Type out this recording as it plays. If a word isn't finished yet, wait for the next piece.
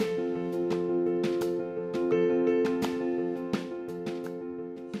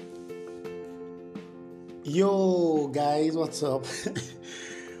Yo, guys, what's up?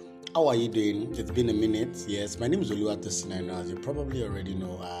 How are you doing? It's been a minute. Yes, my name is Oluwatosin, as you probably already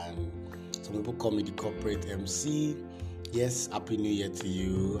know, and some people call me the corporate MC. Yes, Happy New Year to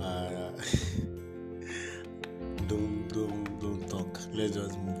you. Don't talk. Let's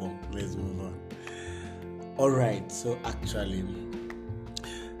just move on. Let's move on. All right. So I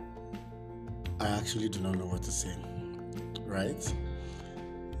actually do not know what to say. Right?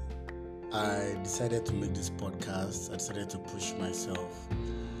 I decided to make this podcast. I decided to push myself.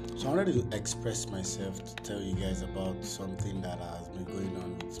 So I wanted to express myself to tell you guys about something that has been going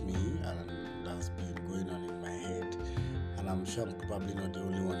on with me and that's been going on in my head. And I'm sure I'm probably not the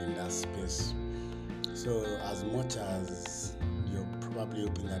only one in that space. So as much as you're probably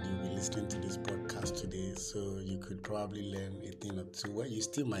hoping that you'll be listening to this podcast today, so you could probably learn a thing or two. Well, you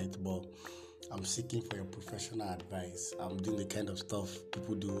still might, but I'm seeking for your professional advice. I'm doing the kind of stuff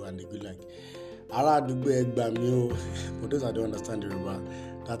people do and they go like, Ara dugbe egba mi o. For those that don't understand Yoruba,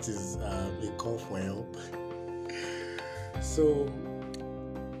 that is a call for help. So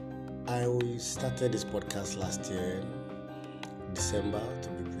I started this podcast last year, December to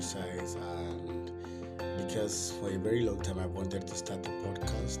be precise, and because for a very long time I wanted to start a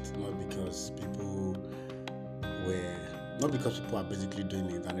podcast, not because people are basically doing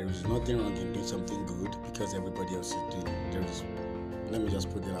it, and there is nothing wrong in doing something good because everybody else is doing it. Let me just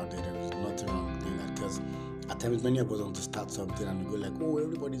put it out there is nothing wrong with doing that, because at times many of us want to start something and we go like, oh,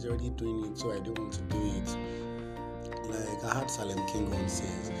 everybody's already doing it, so I don't want to do it. Like I heard Salem King once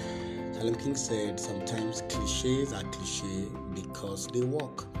say. Salem King said sometimes cliches are cliche because they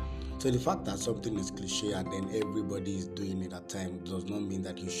work. So the fact that something is cliche and then everybody is doing it at times does not mean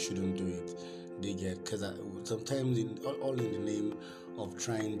that you shouldn't do it. They get, because sometimes all in the name of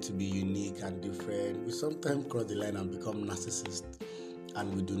trying to be unique and different, we sometimes cross the line and become narcissists,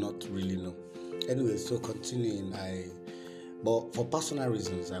 and we do not really know. Anyway, so continuing, but for personal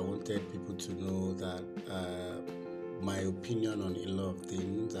reasons, I wanted people to know that my opinion on a lot of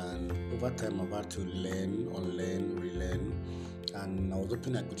things, and over time I've had to learn, unlearn, relearn, and I was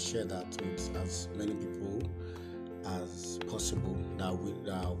hoping I could share that with as many people as possible that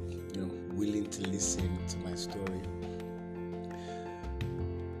are willing to listen to my story.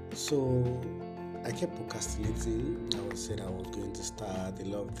 So I kept procrastinating. I said I was going to start. A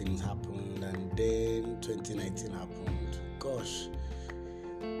lot of things happened, and then 2019 happened. Gosh,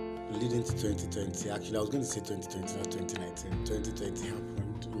 leading to 2020. Actually, I was going to say 2020, not 2019. 2020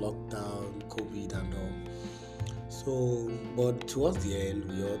 happened. Lockdown, COVID, and all. So, but towards the end,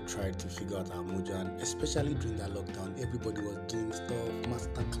 we all tried to figure out our mojo, and especially during that lockdown, everybody was doing stuff,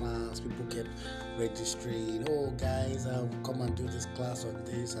 masterclass, people kept registering, oh guys, come and do this class on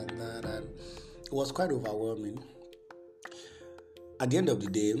this and that, and it was quite overwhelming. At the end of the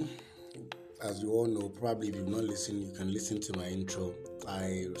day, as you all know, probably if you've not listened, you can listen to my intro.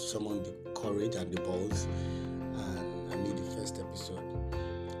 I summoned the courage and the balls, and I made the first episode.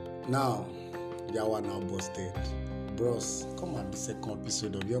 Now, Yawa now busted. Bros, come on the second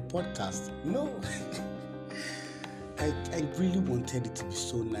episode of your podcast. No. I really wanted it to be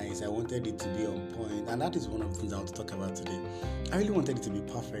so nice. I wanted it to be on point. And that is one of the things I want to talk about today. I really wanted it to be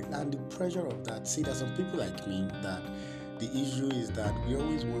perfect. And the pressure of that. See, there's some people like me that the issue is that we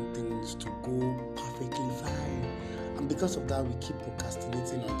always want things to go perfectly fine. And because of that, we keep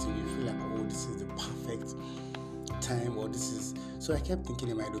procrastinating until we feel like, oh, this is the perfect time, or this is. So I kept thinking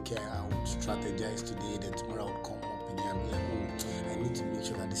in my head, okay, I would strategize today, then tomorrow I would come up again and be like, oh, I need to make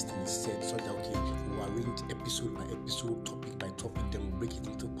sure that this thing is set so that, okay, we'll arrange episode by episode, topic by topic, then we'll break it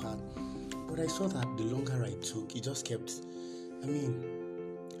into parts. But I saw that the longer I took, it just kept,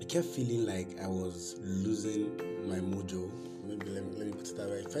 I kept feeling like I was losing my mojo. Maybe let me put it that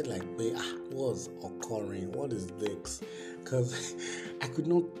way. I felt like, what was occurring? What is this? Because I could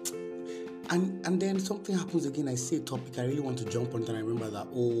not. And then something happens again. I say a topic, I really want to jump on it, and I remember that,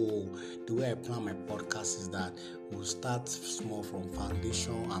 the way I plan my podcast is that we'll start small from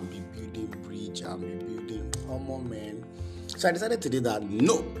foundation and be building bridge and be building man. So I decided to do that.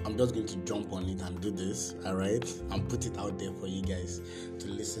 No, I'm just going to jump on it and do this, all right, and put it out there for you guys to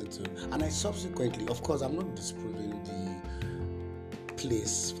listen to. And I subsequently, of course, I'm not disproving the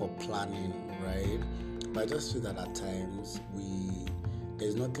place for planning, right? But I just feel that at times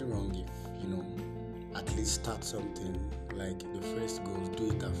there's nothing wrong if at least start something. Like the first goes,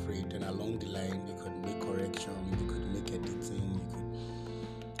 do it afraid. Then along the line, you could make correction, you could make editing, you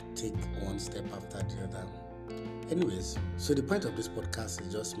could take one step after the other. Anyways, so the point of this podcast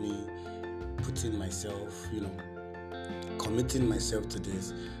is just me putting myself, committing myself to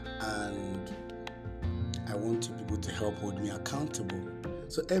this, and I want you people to help hold me accountable.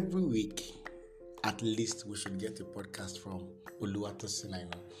 So every week, at least we should get a podcast from Oluwatosin, I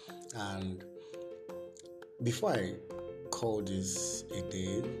know. And before I call this a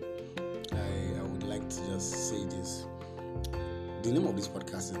day, I would like to just say this. The name of this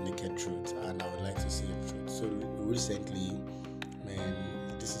podcast is Naked Truth, and I would like to say the truth. So recently, man,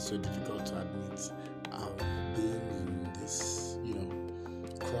 this is so difficult to admit. I've been in this,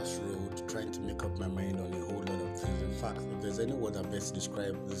 crossroad, trying to make up my mind on a whole lot of things. In fact, if there's any word that best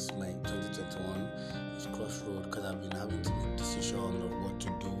describe this my 2021, it's crossroad, because I've been having to make decisions of what to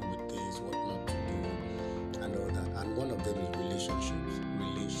do with this, what not to do, and all that. And one of them is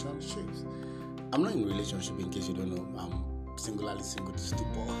relationships. I'm not in a relationship, in case you don't know. I'm singularly single to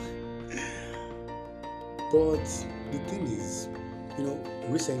stupor. But the thing is,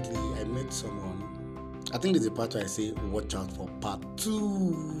 recently I met someone. I think there's a part where I say, watch out for part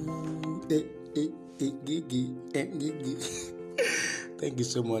 2. Thank you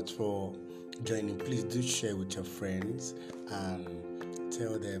so much for joining. Please do share with your friends and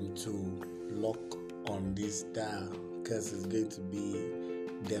tell them to lock on this dial, because it's going to be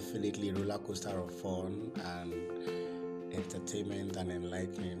definitely a roller coaster of fun and entertainment and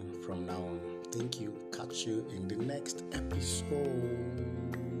enlightening from now on. Thank you. Catch you in the next episode.